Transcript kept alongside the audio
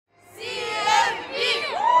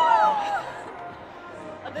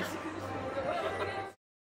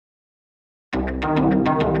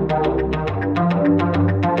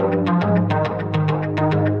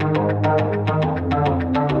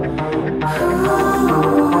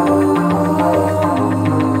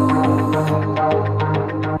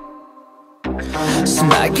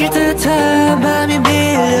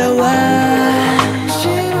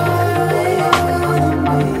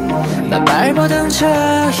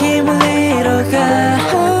멈춰 힘을 잃어가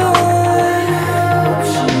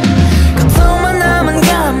고통만 남은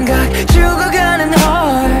감각 죽어가는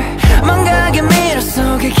헐 망각의 미러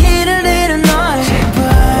속에 길을 잃은 널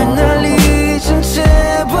제발 날 잊은 채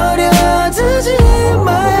버려두지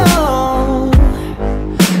마요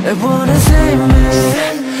I wanna save me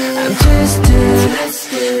I'm twisted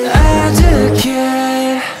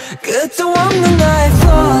아득해 끝도 없는 나의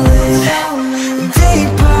falling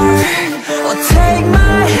deeper Oh take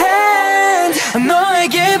my hand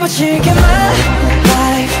너에게 바칠게 my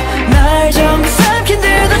life 날 전부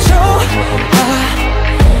삼킨데도 좋아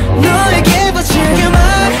너에게 바칠게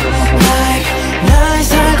my life 나의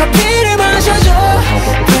살과 피를 마셔줘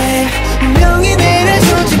babe 분명히 내를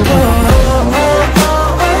조직고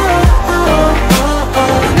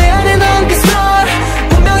내 안에 넘겼어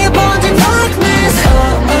운명에 번진 darkness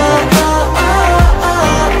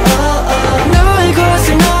너의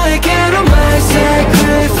것을 너에게로 my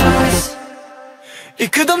sacrifice 이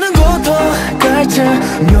끝없는 고통 갈증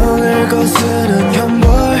명을 거스른 현볼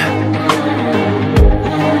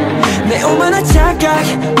내 오만한 착각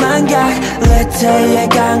망각 레테의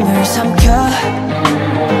강을 삼켜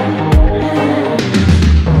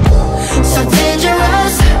So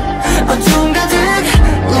dangerous 어둠 가득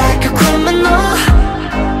like a criminal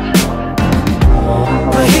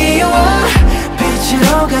But here you are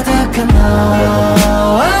빛으로 가득한 너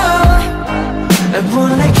I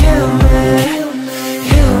wanna kill me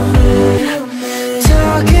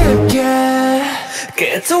더 깊게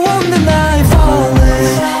끝도 없는 나의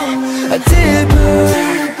falling deeper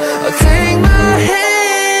Take my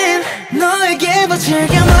hand 너에게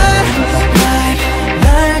바칠게 my